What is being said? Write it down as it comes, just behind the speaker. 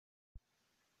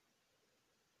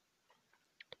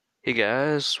Hey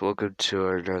guys, welcome to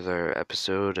another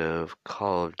episode of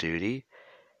Call of Duty.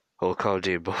 Oh, Call of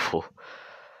Duty Mobile.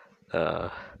 Uh,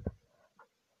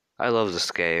 I love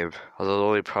this game, although the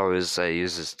only problem is that it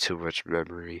uses too much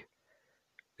memory.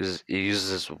 It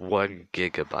uses 1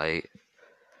 GB.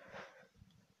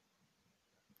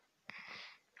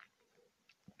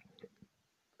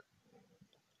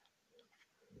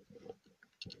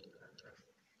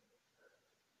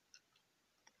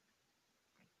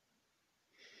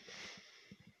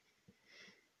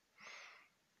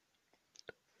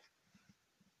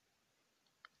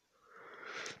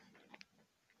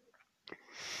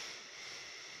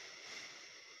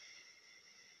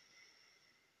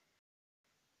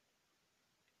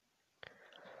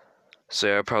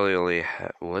 So I probably only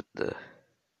have, what the,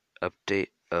 update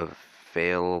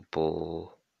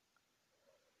available.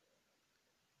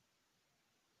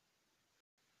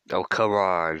 Oh, come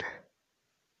on.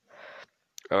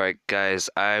 Alright guys,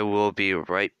 I will be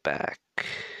right back.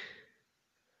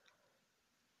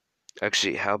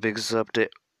 Actually, how big is the update?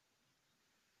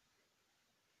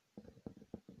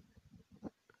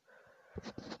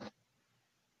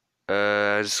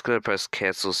 I'm just gonna press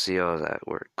cancel, see how that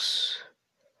works.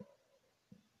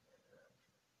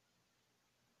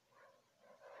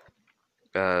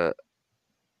 1,000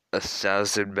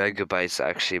 MB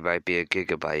actually might be a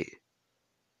gigabyte.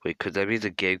 Wait, could that mean the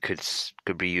game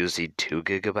could be using 2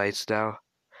 GB now?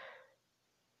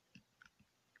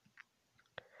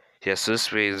 Yeah, so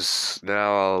this means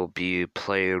now I'll be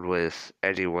playing with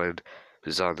anyone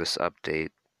who's on this update.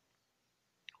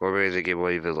 Or maybe the game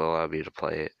won't even allow me to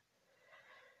play it.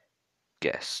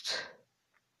 Guessed.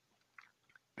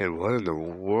 And what in the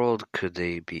world could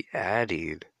they be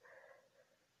adding?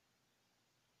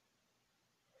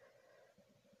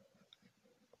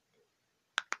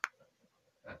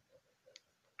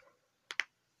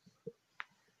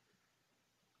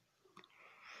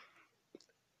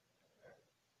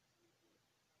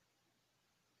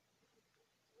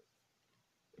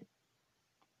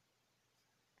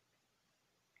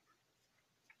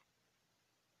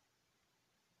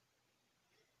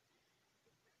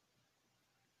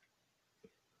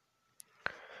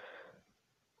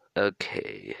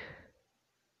 Okay.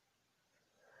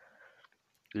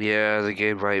 Yeah, the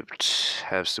game might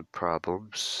have some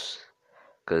problems.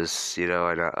 Because,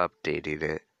 I'm not updating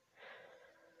it.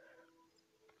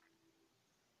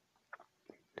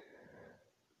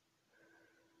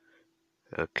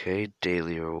 Okay,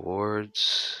 daily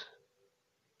rewards.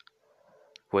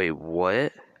 Wait,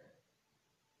 what?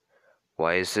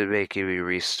 Why is it making me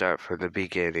restart from the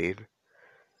beginning?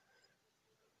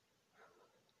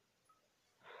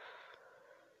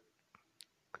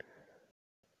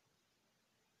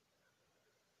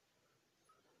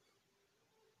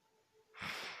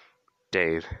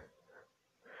 Dave.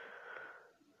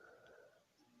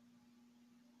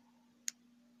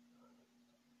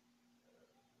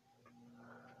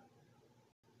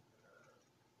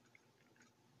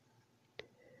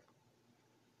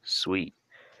 Sweet.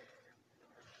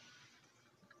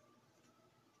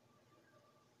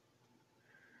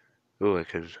 Ooh, I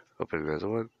could open another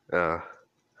one.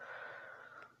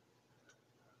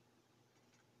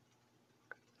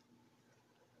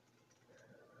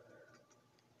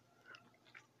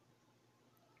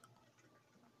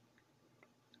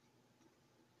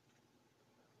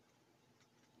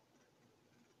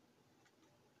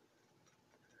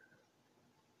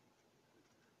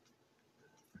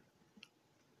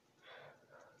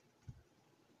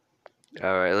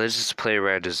 Alright, let's just play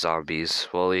around as zombies.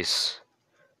 Well, at least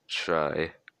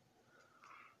try.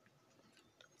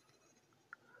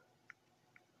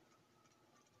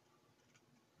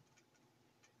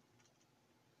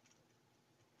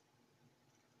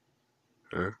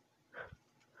 Huh?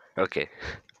 Okay.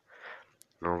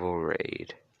 Normal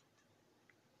raid.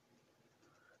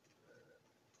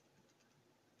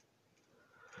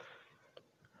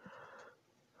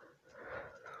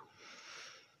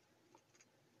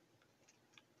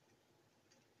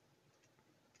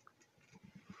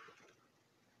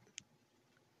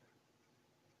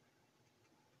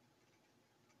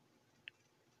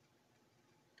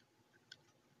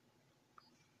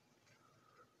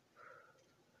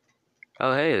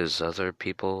 Oh, hey, there's other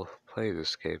people playing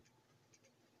this game.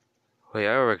 Wait,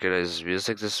 I recognize this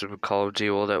music. This is from Call of Duty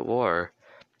World at War.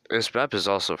 This map is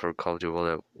also from Call of Duty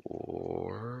World at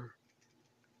War.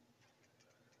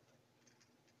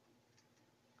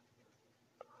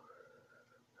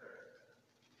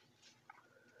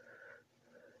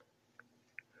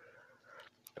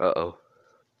 Uh-oh.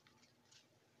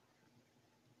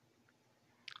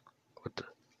 What the?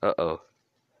 Uh-oh.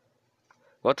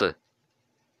 What the?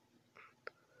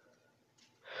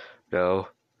 No,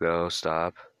 no,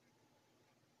 stop.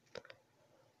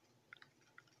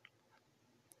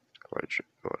 I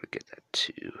want to get that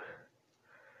too.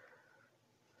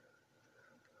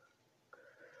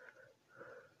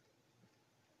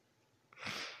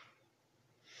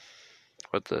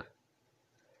 What the?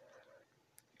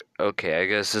 Okay, I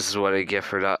guess this is what I get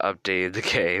for not updating the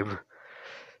game.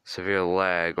 Severe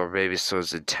lag, or maybe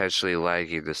someone's intentionally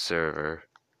lagging the server.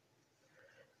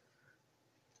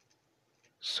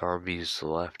 Zombies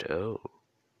left. Oh.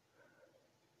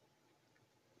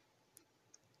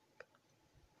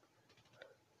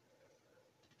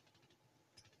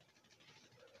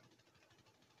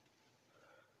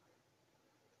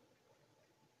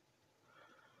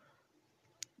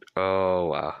 Oh,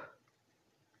 wow.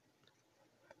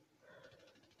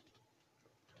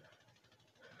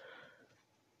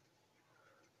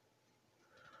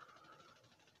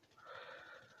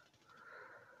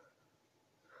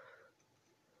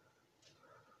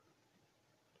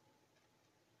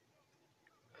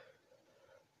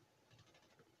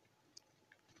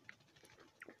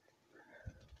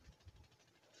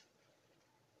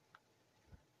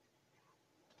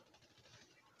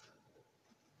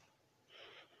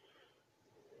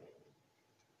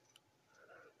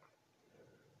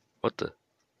 What the?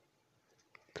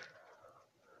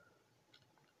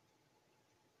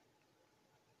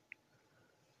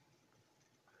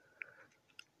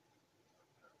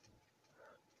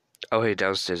 Oh, hey,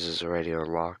 downstairs is already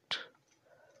unlocked.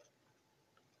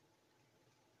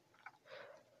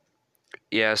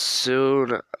 Yeah,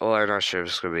 soon. Well, I'm not sure if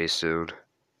it's gonna be soon.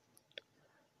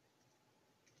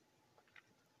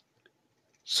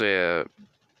 So, yeah,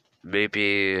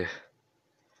 maybe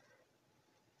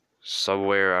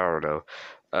somewhere, I don't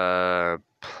know.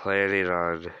 Planning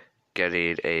on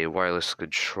getting a wireless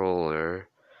controller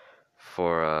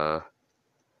for,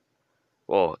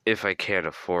 well, if I can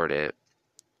afford it.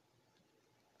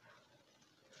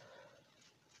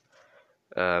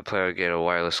 Plan on getting a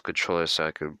wireless controller so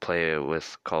I can play it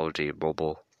with Call of Duty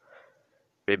Mobile.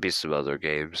 Maybe some other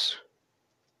games.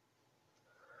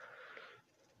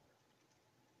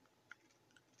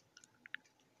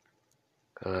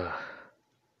 I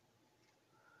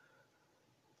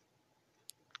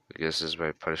guess this is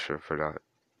my punishment for not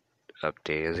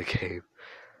updating the game.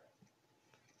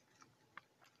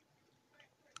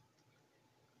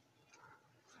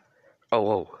 Oh,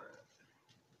 whoa.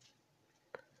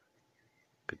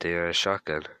 Good day on a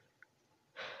shotgun.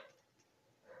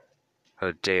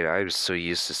 Oh, dang, I'm so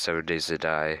used to 7 Days to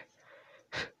Die.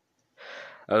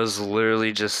 I was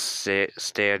literally just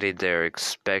standing there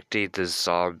expecting the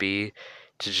zombie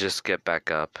to just get back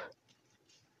up.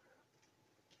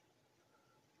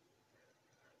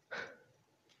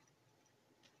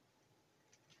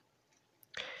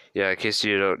 Yeah, in case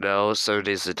you don't know, 7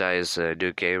 Days to Die is a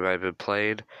new game I've been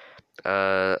playing.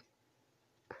 Uh,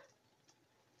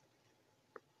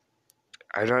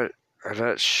 I'm not, I'm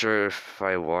not sure if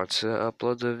I want to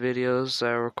upload the videos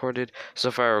I recorded.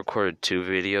 So far, I recorded 2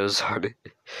 videos on it.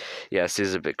 Yeah, it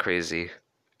seems a bit crazy.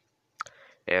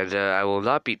 And I will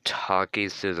not be talking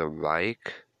through the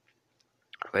mic.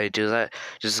 When I do that,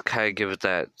 just to kind of give it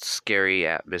that scary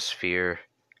atmosphere.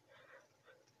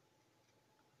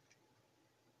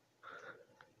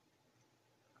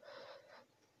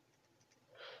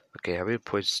 Okay, how many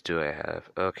points do I have?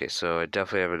 Okay, so I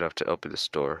definitely have enough to open this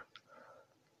door.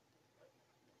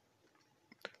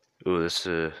 Ooh, this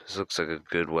looks like a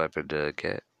good weapon to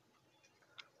get.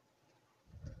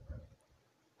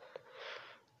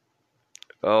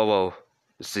 Oh, well,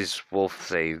 it's these wolf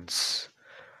things.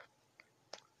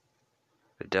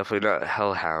 They're definitely not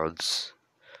hellhounds.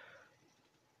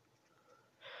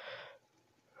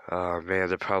 Oh man,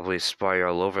 they're probably spying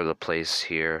all over the place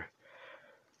here.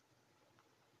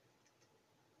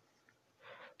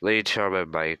 Let me turn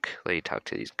on my mic. Let me talk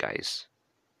to these guys.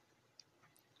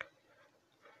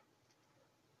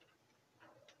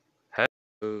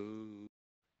 Hello.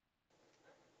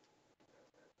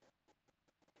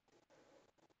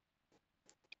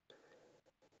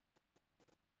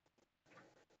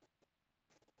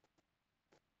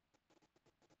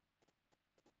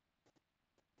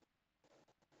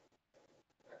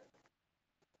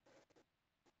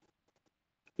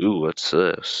 Ooh, what's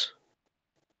this?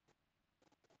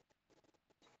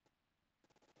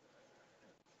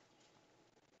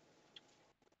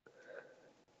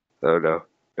 Oh no.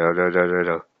 No, no, no, no,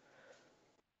 no.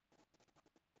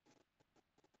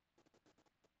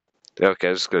 Okay,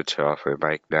 I'm just gonna turn off my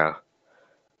mic now.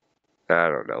 I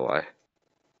don't know why.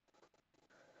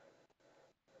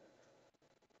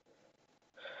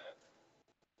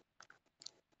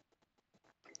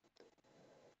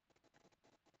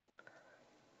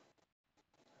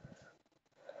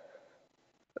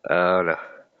 Oh no.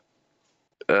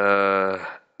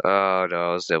 Oh no,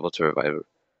 I was able to revive him.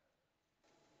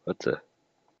 What the?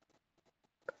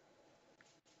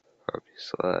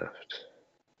 Armies left.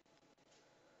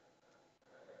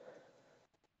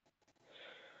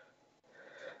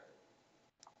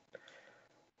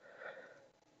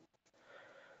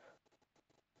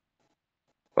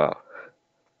 Wow.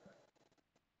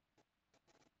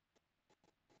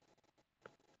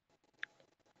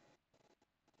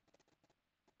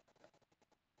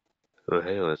 Oh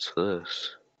hey, what's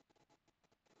this?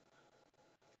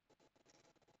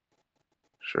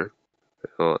 Sure.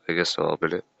 Well, I guess I'll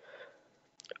open it.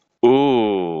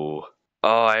 Ooh.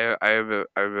 Oh, I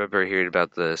remember hearing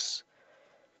about this.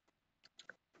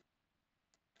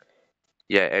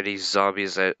 Yeah, any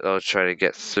zombies that I'll try to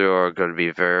get through are going to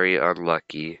be very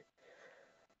unlucky.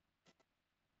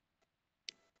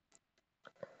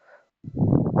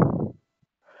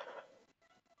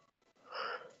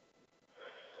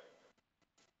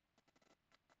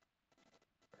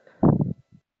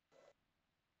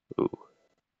 Ooh.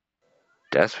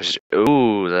 Death Machine.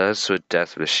 Ooh, that's what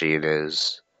Death Machine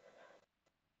is.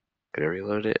 Can I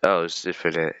reload it? Oh, it's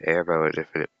infinite ammo and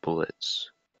infinite bullets.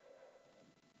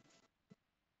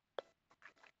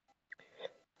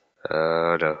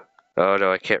 Oh no. Oh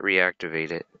no, I can't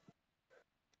reactivate it.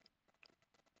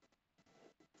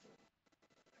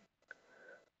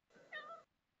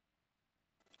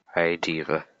 Hi,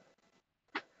 Diva.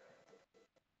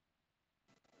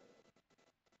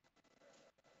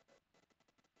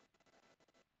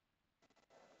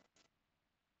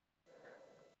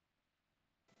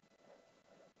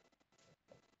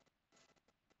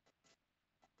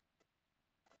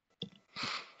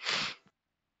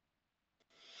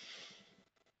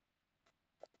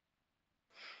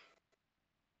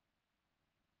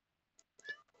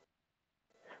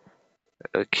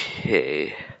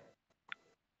 Okay.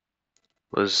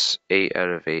 Was 8 out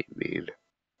of 8 mean?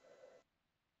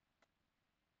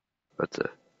 What the?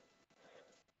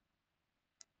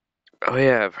 Oh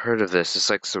yeah, I've heard of this. It's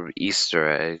like some Easter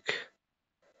egg.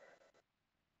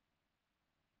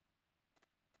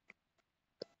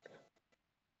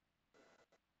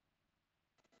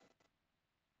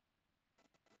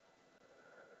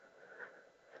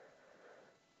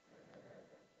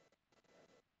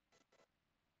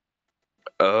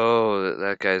 Oh,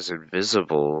 that guy's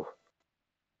invisible.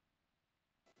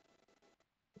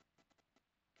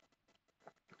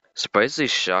 Surprisingly,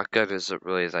 shotgun isn't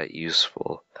really that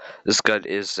useful. This gun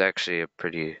is actually a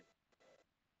pretty...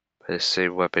 The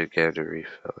same weapon can to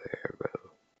refill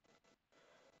ammo.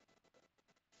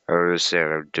 I don't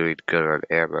understand, I'm doing good on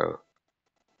ammo.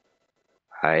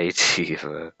 Hi,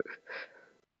 Tifa.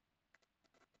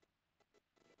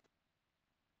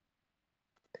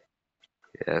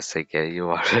 Yes, I get you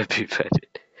want to be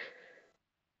petted.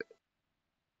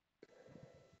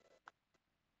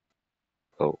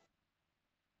 Oh,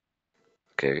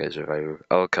 okay, guys, revive him.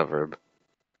 I'll cover him.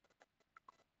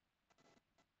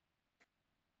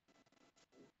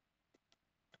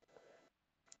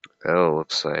 Oh,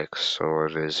 looks like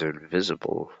someone is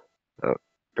invisible. Oh,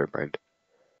 never mind.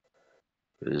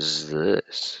 What is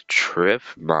this? Trip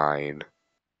mine.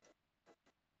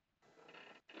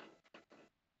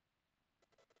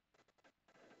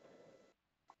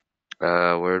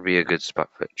 Where would be a good spot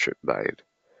for a trip mine?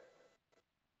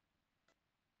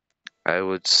 I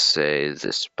would say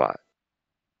this spot.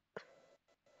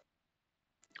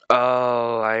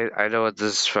 Oh, I know what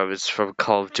this is from. It's from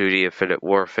Call of Duty Infinite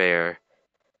Warfare.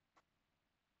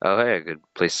 Oh, hey, I could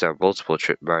place down multiple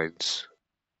trip mines.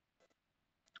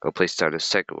 I'll place down a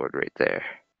second one right there.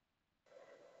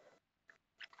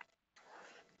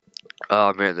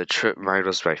 Oh man, the trip mine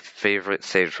was my favorite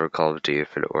thing from Call of Duty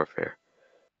Infinite Warfare.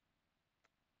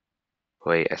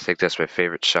 Wait, I think that's my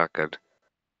favorite shotgun.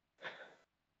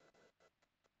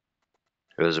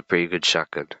 It was a pretty good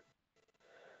shotgun.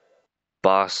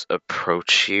 Boss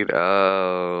approaching.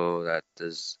 Oh, that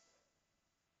does.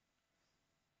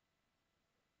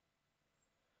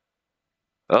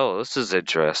 Oh, this is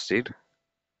interesting.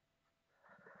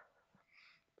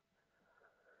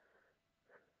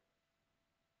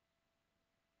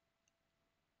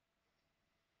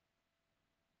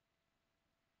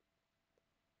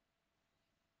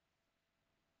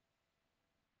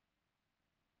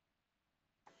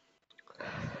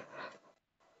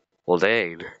 Well,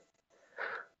 dang.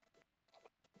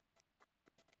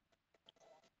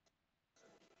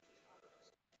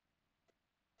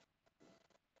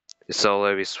 So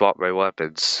let me swap my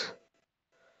weapons.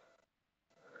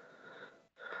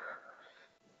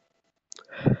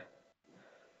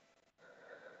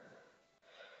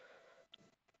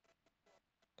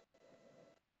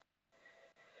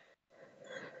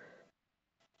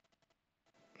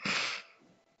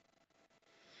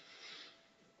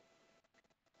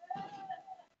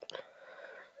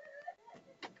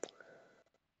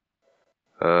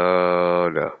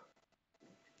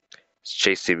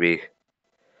 chasing me.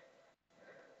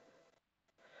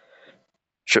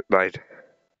 Trip mine.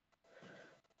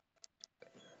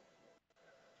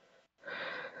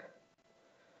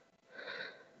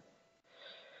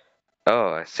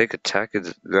 Oh, I think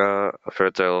attacking. No,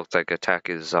 further it looked like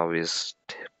attacking zombies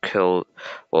kill.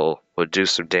 Well, would do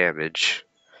some damage.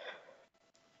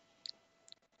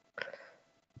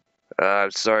 I'm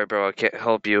sorry, bro. I can't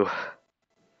help you.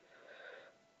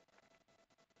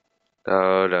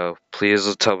 Oh no. Please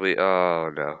don't tell me.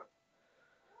 Oh no.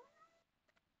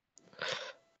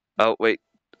 Oh, wait.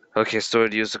 Okay, so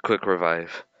I'd use a quick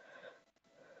revive.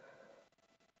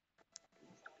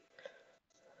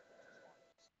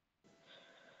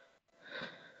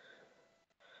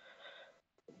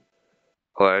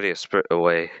 Oh, I need to sprint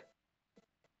away.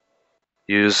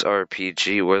 Use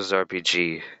RPG. Where's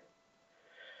RPG?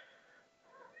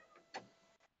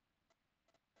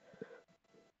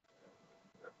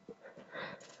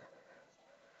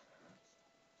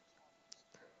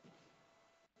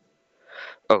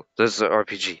 Oh, there's the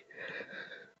RPG.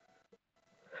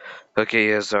 Okay,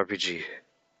 yes, RPG.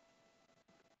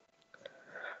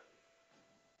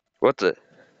 What the?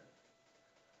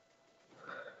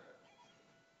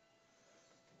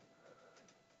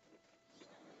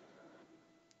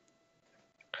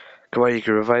 Come on, you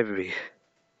can revive me.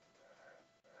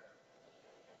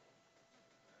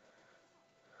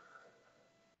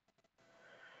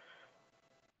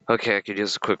 Okay, I can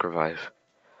use a quick revive.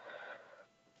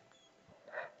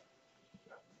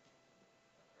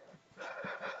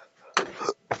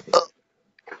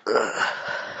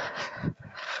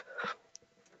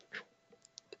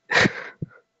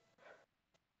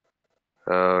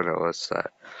 Oh no, what's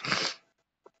that?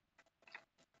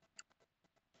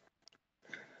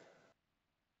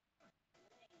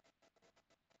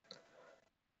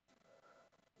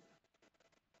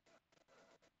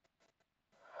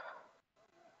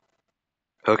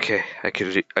 Okay, I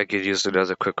could use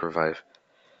another quick revive.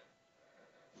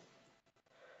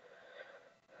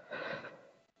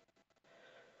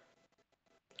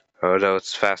 Oh no,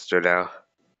 it's faster now.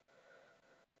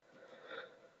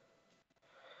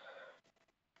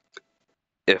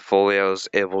 If only I was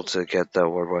able to get that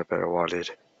one weapon I wanted.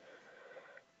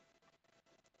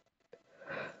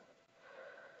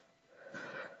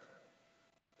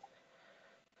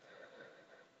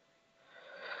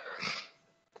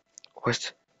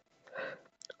 What?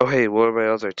 Oh hey, one of my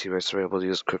other teammates were able to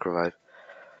use quick revive.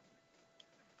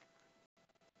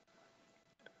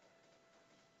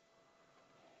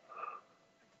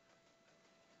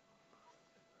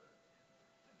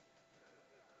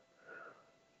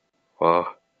 Oh,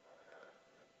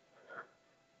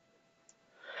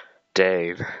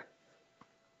 dang.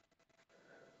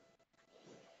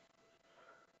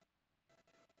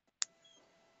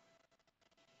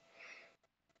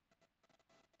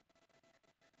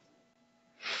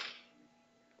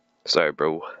 Sorry,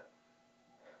 bro.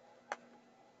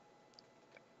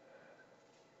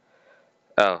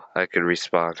 Oh, I can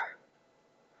respawn.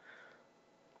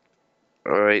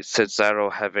 Alright, since I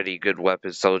don't have any good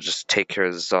weapons, I'll just take care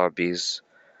of the zombies.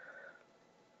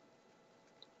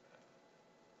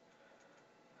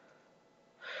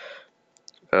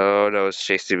 Oh no, it's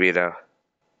chasing me now.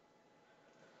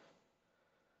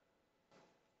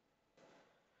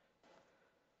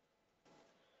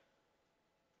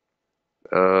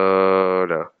 Oh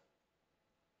no.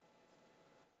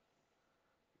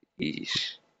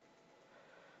 Yeesh.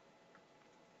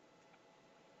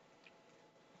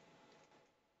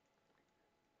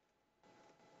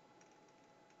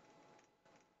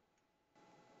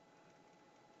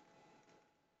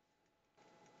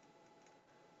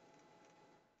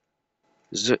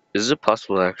 Is it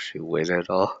possible to actually win at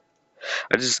all?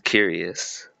 I'm just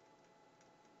curious.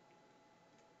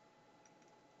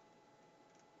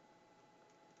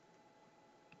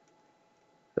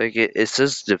 Like, it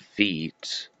says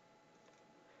defeat.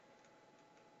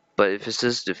 But if it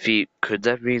says defeat, could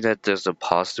that mean that there's a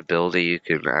possibility you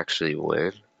can actually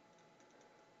win?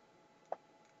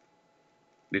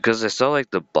 Because it's not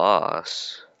like the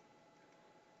boss.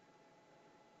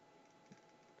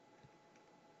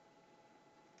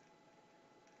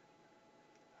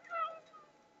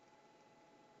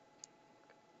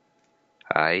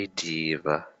 Hi,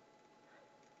 Diva.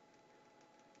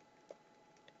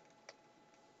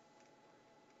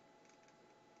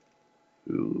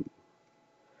 Ooh,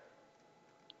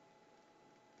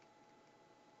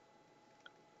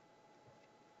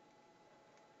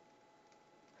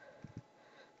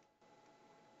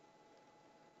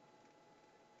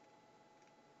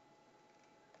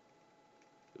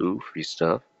 ooh, free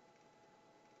stuff.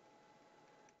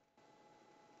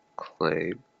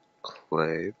 Claim,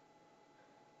 claim.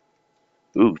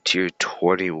 Ooh, tier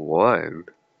 21.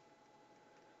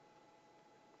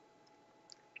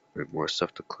 And more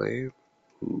stuff to claim.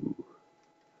 Ooh.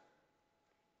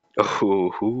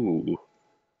 Oh, ooh.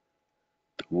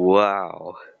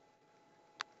 Wow.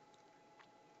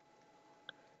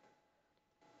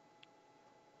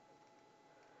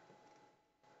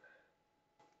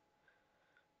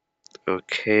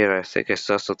 Okay, and I think I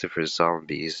saw something for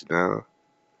zombies now.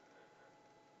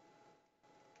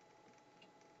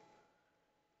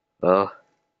 Well,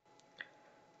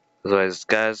 otherwise,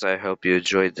 guys, I hope you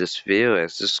enjoyed this video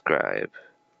and subscribe.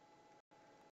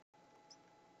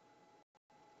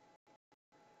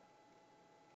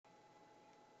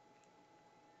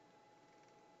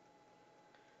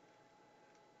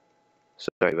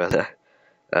 Sorry about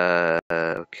that.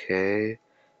 Okay.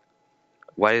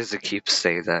 Why does it keep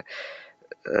saying that?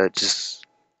 Just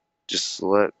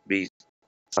let me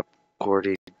stop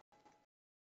recording.